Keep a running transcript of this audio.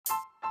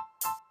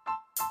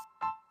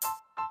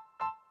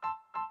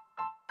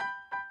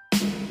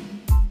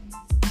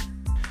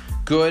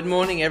Good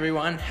morning,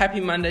 everyone. Happy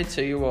Monday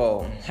to you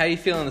all. How are you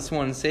feeling this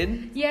morning,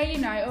 Sid? Yeah,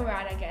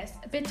 alright, I guess.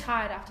 A bit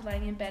tired after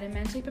laying in bed and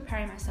mentally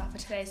preparing myself for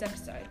today's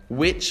episode.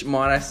 Which,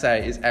 might I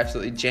say, is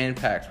absolutely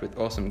jam-packed with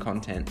awesome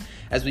content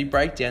as we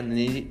break down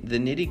the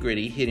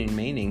nitty-gritty hidden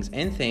meanings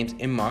and themes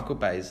in Michael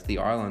Bay's The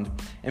Island,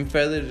 and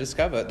further to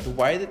discover the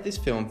way that this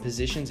film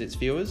positions its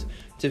viewers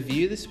to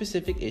view the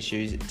specific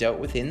issues dealt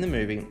with in the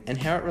movie and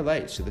how it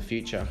relates to the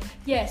future.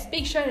 Yes,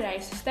 big show today,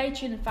 so stay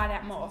tuned and find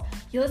out more.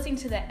 You're listening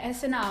to the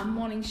SNR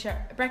Morning Show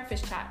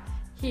Breakfast Chat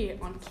here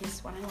on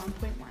KISS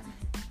 101.1.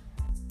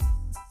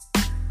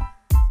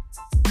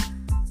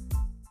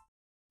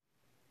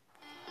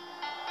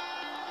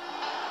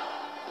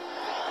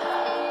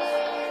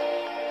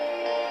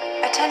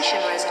 Attention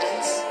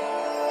residents,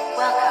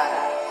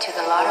 welcome to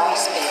the lottery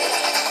spin.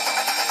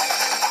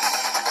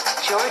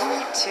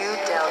 Jordan 2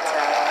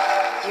 Delta,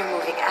 you're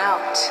moving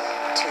out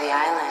to the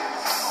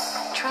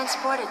island,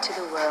 transported to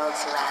the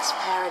world's last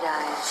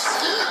paradise.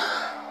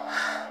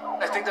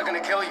 I think they're gonna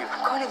kill you.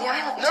 I'm going to the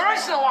island. There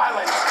is no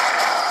island!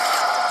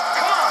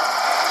 Come on!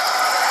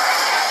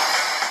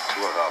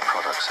 2 of our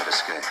products had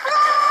escaped.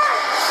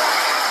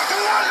 Do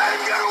not let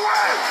him get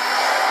away!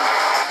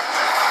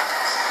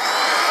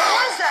 What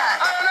was that?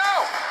 I don't know!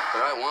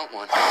 But I want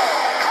one.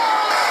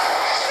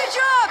 Good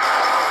job!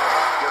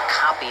 You're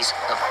copies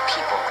of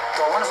people.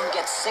 Well, one of them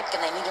gets sick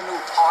and they need a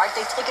new part,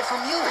 they take it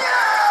from you.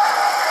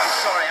 I'm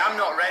sorry, I'm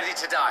not ready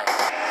to die.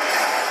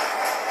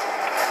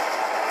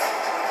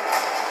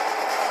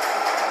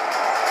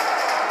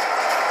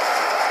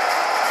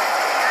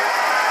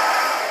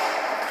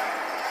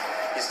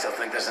 You still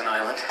think there's an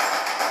island?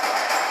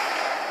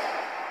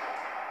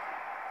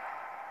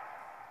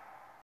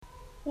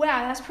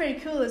 Wow, that's pretty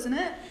cool, isn't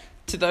it?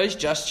 To those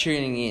just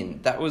tuning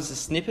in, that was a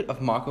snippet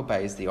of Michael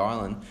Bay's The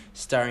Island,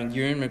 starring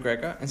Ewan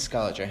McGregor and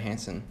Scarlett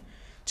Johansson.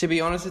 To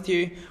be honest with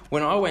you,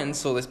 when I went and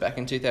saw this back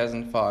in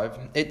 2005,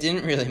 it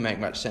didn't really make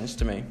much sense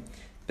to me.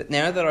 But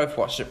now that I've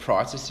watched it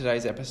prior to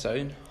today's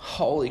episode,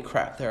 holy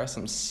crap, there are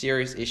some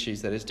serious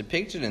issues that is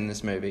depicted in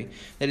this movie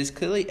that is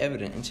clearly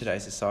evident in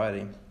today's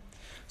society.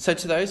 So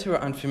to those who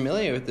are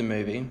unfamiliar with the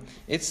movie,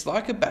 it's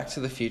like a Back to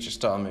the Future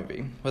style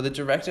movie, where the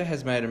director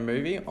has made a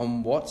movie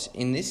on what,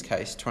 in this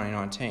case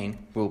 2019,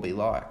 will be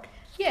like.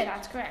 Yeah,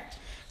 that's correct.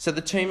 So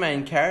the two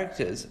main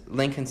characters,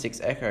 Lincoln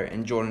 6 Echo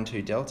and Jordan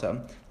 2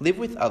 Delta, live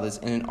with others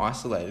in an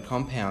isolated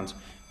compound,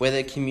 where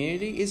their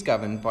community is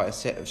governed by a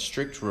set of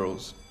strict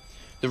rules.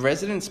 The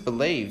residents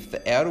believe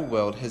the outer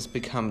world has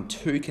become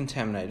too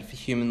contaminated for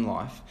human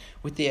life,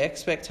 with the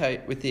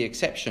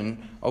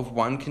exception of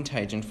one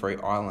contagion-free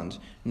island,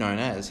 known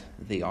as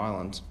The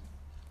Island.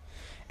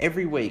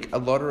 Every week, a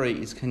lottery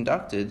is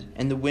conducted,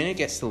 and the winner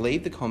gets to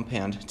leave the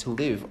compound to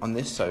live on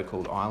this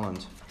so-called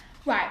island.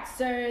 Right,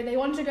 so they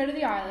want to go to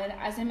the island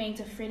as a means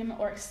of freedom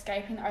or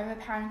escaping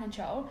overpowering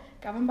control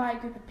governed by a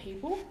group of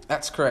people.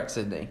 That's correct,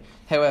 Sydney.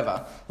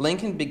 However,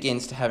 Lincoln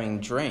begins to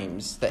having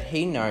dreams that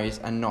he knows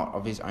are not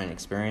of his own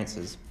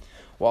experiences.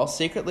 While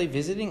secretly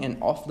visiting an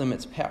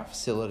off-limits power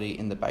facility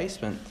in the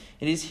basement,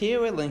 it is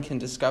here where Lincoln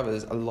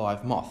discovers a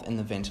live moth in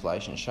the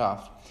ventilation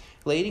shaft,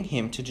 leading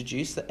him to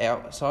deduce the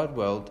outside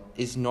world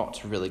is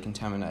not really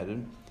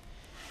contaminated.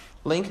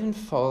 Lincoln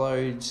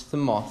followed the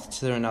moth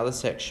to another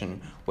section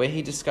where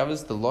he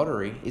discovers the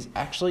lottery is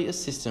actually a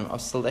system of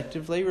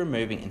selectively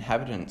removing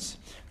inhabitants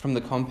from the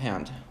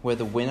compound, where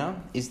the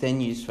winner is then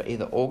used for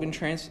either organ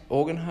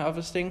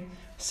harvesting,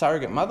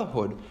 surrogate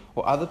motherhood,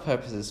 or other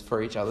purposes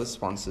for each other's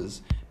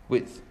sponsors,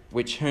 with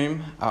which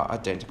whom are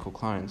identical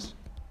clones.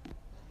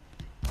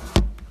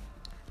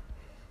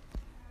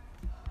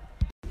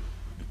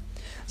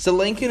 So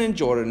Lincoln and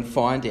Jordan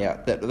find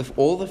out that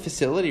all the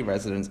facility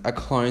residents are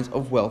clones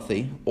of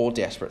wealthy or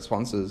desperate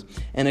sponsors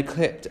and are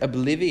kept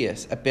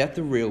oblivious about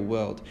the real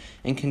world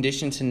and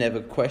conditioned to never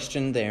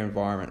question their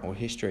environment or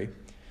history.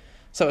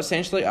 So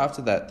essentially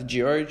after that, the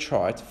duo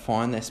try to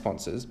find their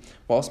sponsors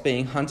whilst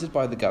being hunted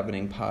by the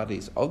governing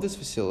parties of this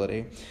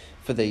facility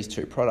for these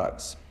two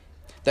products.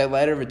 They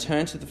later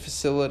return to the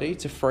facility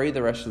to free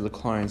the rest of the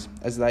clones,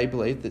 as they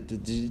believe that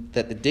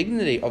the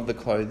dignity of the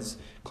clones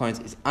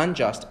is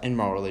unjust and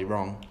morally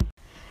wrong.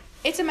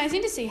 It's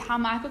amazing to see how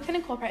Michael can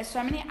incorporate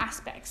so many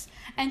aspects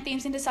and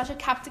themes into such a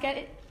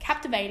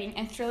captivating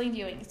and thrilling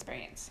viewing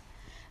experience.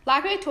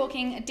 Like we're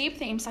talking deep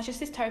themes such as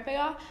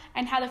dystopia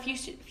and how the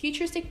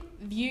futuristic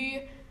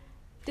view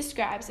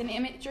describes an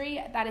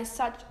imagery that is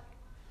such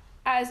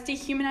as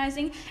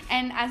dehumanizing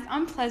and as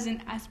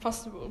unpleasant as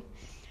possible.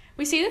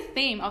 We see the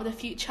theme of the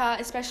future,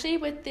 especially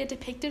with the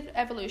depicted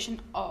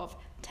evolution of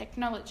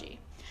technology.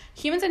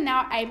 Humans are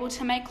now able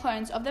to make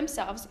clones of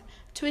themselves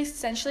to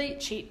essentially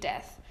cheat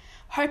death.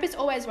 Hope is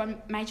always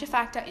one major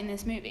factor in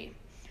this movie.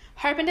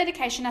 Hope and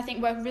dedication, I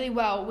think, work really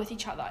well with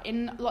each other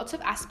in lots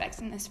of aspects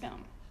in this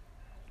film.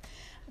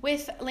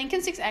 With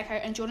Lincoln 6 Echo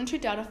and Jordan 2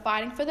 Delta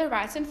fighting for their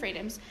rights and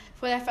freedoms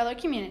for their fellow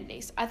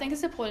communities, I think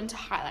it's important to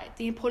highlight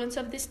the importance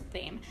of this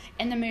theme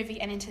in the movie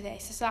and in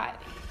today's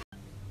society.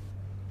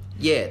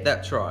 Yeah,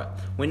 that's right.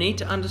 We need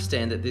to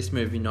understand that this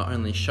movie not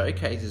only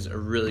showcases a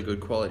really good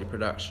quality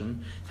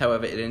production,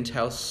 however, it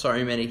entails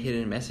so many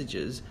hidden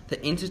messages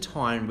that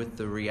intertwine with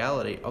the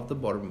reality of the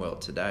modern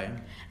world today.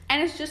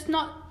 And it's just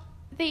not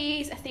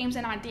these themes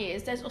and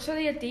ideas, there's also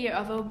the idea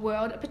of a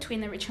world between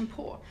the rich and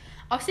poor.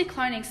 Obviously,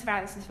 cloning,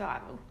 surveillance, and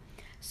survival.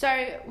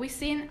 So we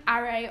see an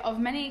array of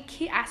many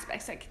key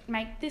aspects that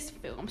make this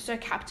film so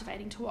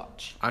captivating to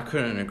watch. I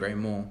couldn't agree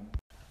more.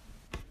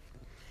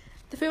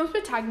 The film's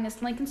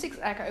protagonist, Lincoln Six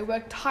Echo,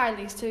 worked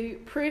tirelessly to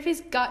prove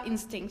his gut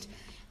instinct,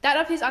 that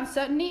of his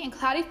uncertainty and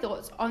cloudy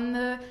thoughts on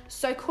the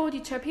so-called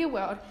utopia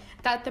world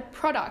that the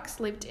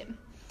products lived in.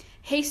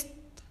 He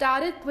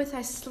started with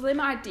a slim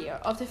idea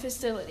of the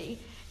facility,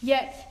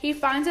 yet he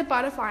finds a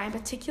butterfly in a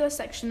particular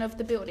section of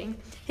the building.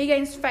 He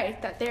gains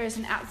faith that there is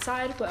an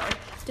outside world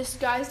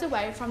disguised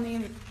away from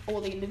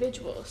all the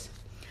individuals.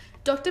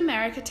 Dr.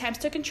 Merrick attempts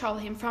to control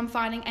him from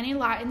finding any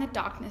light in the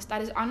darkness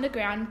that is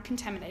underground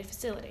contaminated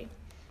facility.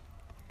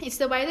 It's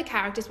the way the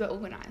characters were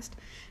organised,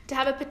 to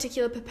have a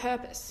particular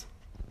purpose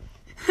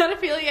that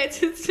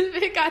affiliates with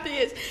specific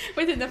ideas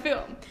within the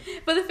film.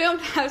 For the film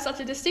to have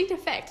such a distinct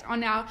effect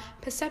on our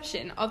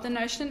perception of the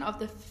notion of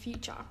the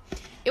future,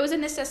 it was a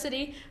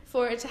necessity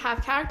for it to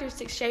have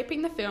characteristics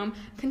shaping the film,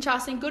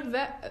 contrasting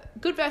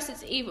good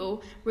versus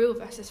evil, real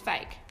versus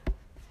fake.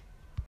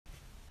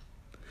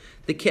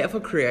 The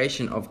careful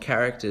creation of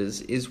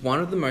characters is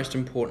one of the most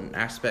important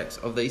aspects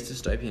of these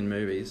dystopian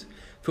movies,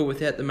 for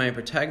without the main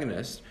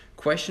protagonist,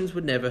 questions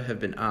would never have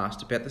been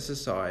asked about the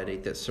society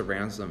that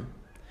surrounds them.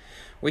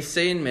 We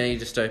see in many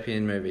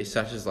dystopian movies,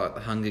 such as like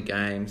The Hunger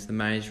Games, The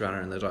Maze Runner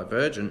and The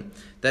Divergent,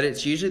 that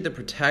it's usually the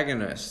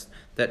protagonist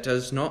that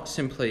does not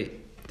simply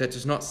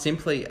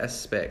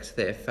aspect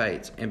their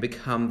fate and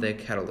become their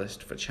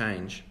catalyst for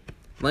change.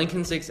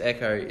 Lincoln Six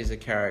Echo is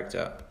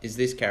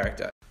this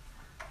character.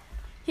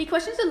 He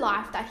questions the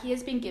life that he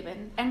has been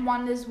given and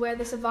wonders where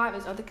the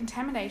survivors of the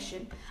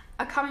contamination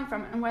are coming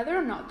from and whether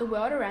or not the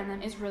world around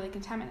them is really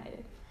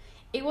contaminated.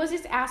 It was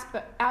this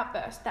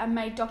outburst that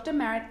made Dr.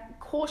 Merritt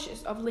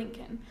cautious of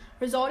Lincoln,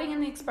 resulting in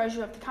the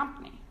exposure of the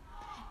company.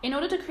 In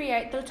order to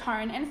create the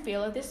tone and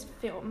feel of this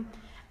film,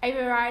 a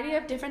variety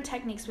of different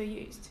techniques were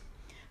used.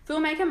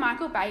 Filmmaker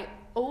Michael Bay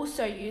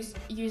also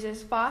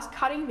uses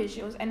fast-cutting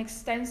visuals and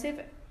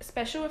extensive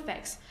special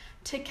effects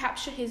to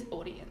capture his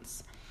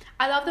audience.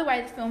 I love the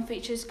way the film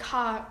features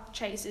car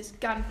chases,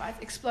 gunfights,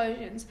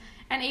 explosions,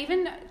 and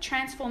even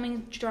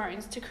transforming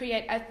drones to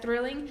create a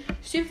thrilling,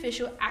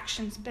 superficial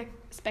action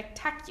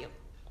spectacular.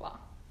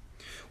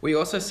 We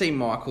also see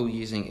Michael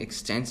using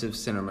extensive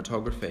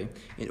cinematography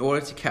in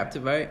order to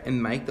captivate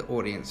and make the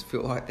audience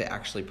feel like they're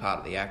actually part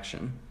of the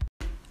action.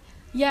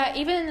 Yeah,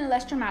 even in the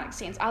less dramatic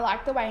scenes, I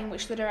like the way in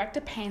which the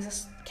director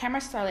pans the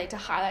camera slowly to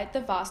highlight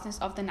the vastness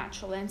of the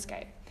natural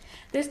landscape.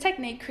 This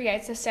technique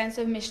creates a sense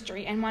of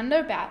mystery and wonder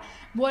about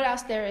what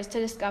else there is to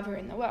discover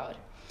in the world.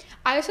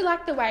 I also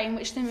like the way in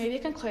which the movie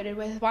concluded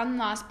with one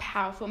last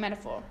powerful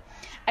metaphor,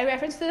 a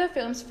reference to the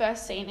film's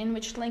first scene in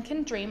which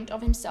Lincoln dreamed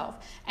of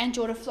himself and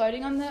Georgia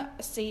floating on the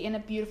sea in a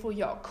beautiful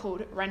yacht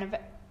called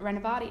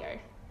Renovadio.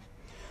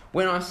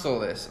 When I saw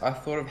this, I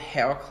thought of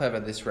how clever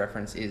this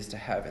reference is to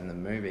have in the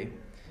movie.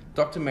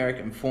 Dr. Merrick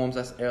informs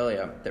us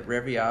earlier that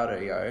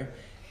Renovadio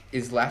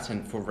is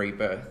Latin for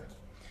rebirth.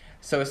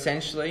 So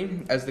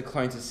essentially, as the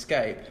clones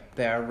escape,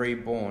 they are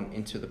reborn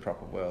into the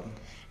proper world.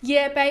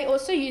 Yeah, Bay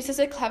also uses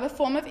a clever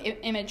form of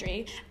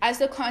imagery as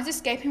the clones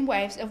escape in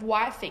waves of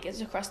white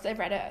figures across the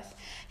red earth.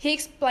 He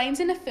explains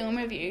in a film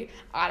review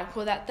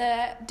article that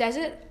the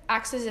desert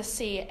acts as a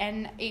sea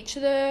and each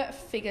of the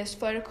figures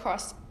float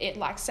across it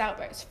like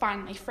sailboats,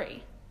 finally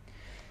free.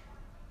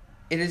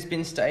 It has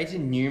been stated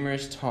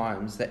numerous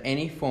times that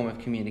any form of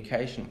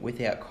communication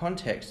without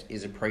context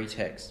is a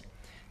pretext.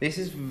 This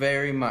is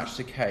very much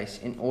the case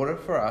in order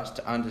for us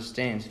to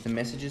understand the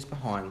messages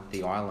behind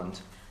the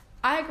island.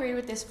 I agree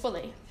with this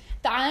fully.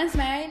 The island's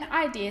main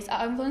ideas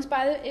are influenced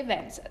by the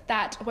events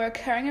that were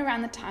occurring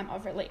around the time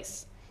of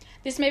release.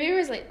 This movie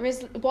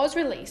was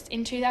released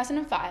in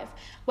 2005,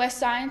 where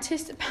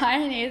scientists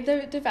pioneered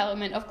the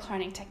development of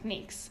cloning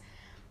techniques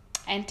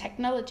and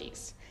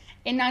technologies.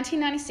 In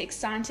 1996,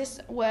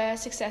 scientists were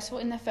successful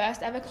in the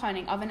first ever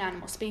cloning of an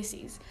animal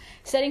species,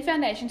 setting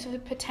foundations for the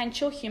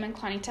potential human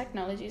cloning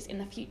technologies in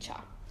the future.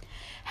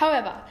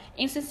 However,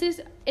 instances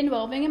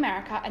involving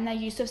America and their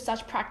use of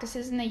such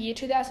practices in the year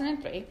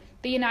 2003,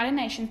 the United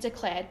Nations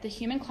declared the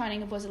human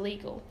cloning was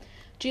illegal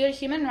due to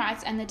human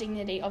rights and the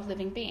dignity of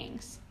living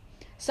beings.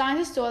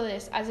 Scientists saw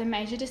this as a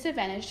major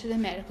disadvantage to the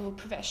medical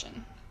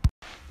profession.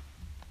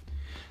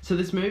 So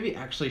this movie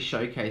actually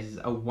showcases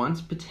a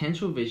once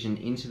potential vision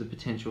into the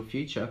potential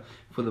future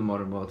for the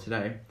modern world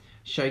today,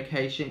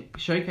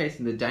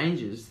 showcasing the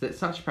dangers that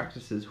such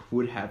practices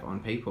would have on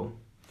people.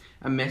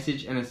 A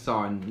message and a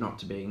sign not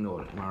to be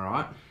ignored, am I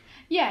right?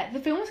 Yeah,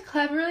 the film was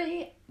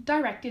cleverly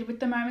directed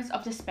with the moments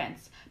of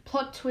suspense,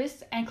 plot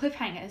twists and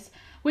cliffhangers,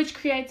 which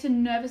creates a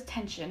nervous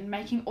tension,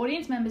 making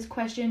audience members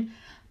question,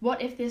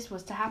 what if this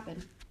was to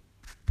happen?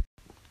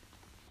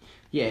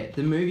 Yeah,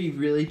 the movie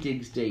really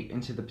digs deep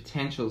into the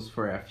potentials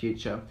for our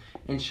future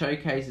and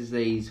showcases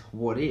these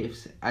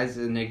what-ifs as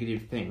a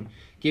negative thing,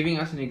 giving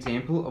us an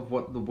example of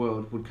what the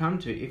world would come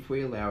to if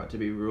we allow it to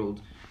be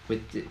ruled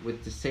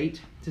with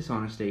deceit,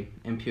 dishonesty,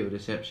 and pure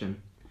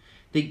deception.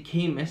 The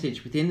key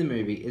message within the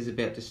movie is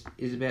about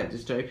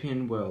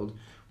dystopian world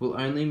will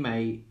only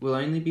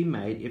be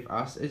made if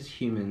us as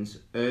humans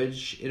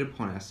urge it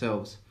upon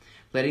ourselves,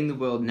 letting the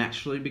world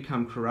naturally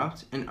become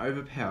corrupt and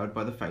overpowered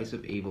by the face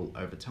of evil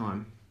over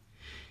time.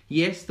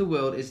 Yes, the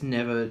world is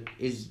never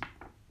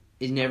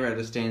at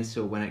a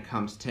standstill when it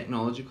comes to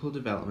technological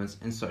developments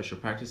and social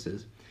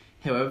practices.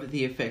 However,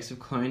 the effects of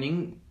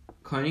cloning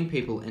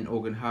people and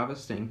organ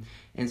harvesting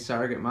and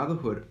surrogate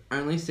motherhood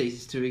only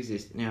ceases to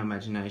exist in our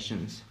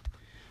imaginations.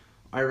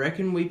 I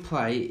reckon we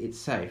play it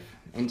safe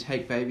and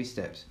take baby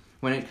steps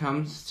when it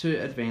comes to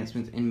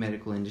advancements in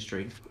medical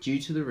industry due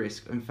to the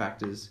risk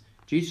factors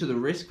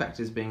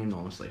being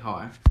enormously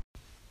high.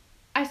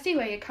 I see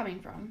where you're coming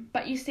from,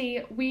 but you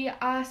see, we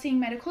are seeing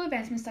medical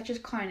advancements such as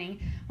cloning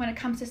when it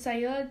comes to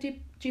cellular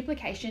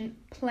duplication,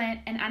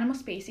 plant and animal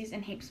species,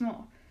 and heaps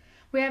more.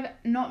 We have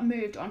not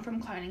moved on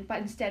from cloning, but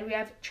instead we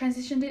have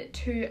transitioned it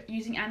to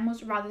using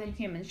animals rather than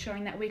humans,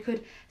 showing that we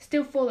could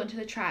still fall into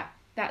the trap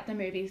that the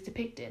movies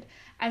depicted,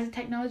 as the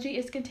technology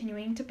is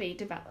continuing to be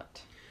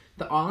developed.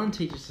 The island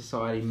teaches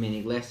society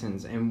many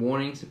lessons and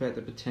warnings about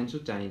the potential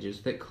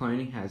dangers that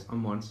cloning has on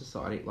modern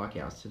society like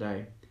ours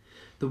today.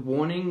 The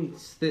warning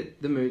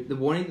that the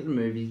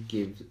movie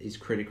gives is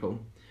critical.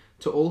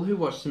 To all who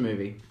watch the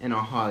movie, and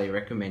I highly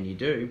recommend you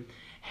do,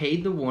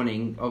 heed the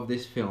warning of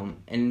this film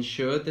and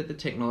ensure that the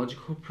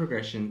technological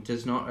progression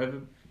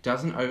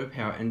doesn't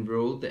overpower and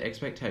rule the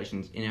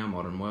expectations in our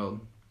modern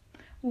world.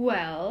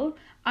 Well,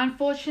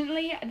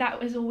 unfortunately,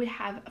 that was all we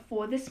have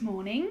for this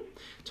morning.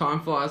 Time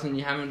flies when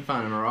you're having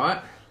fun, am I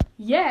right?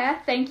 Yeah,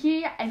 thank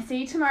you, and see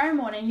you tomorrow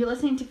morning. You're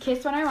listening to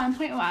KISS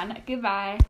 101.1. Goodbye.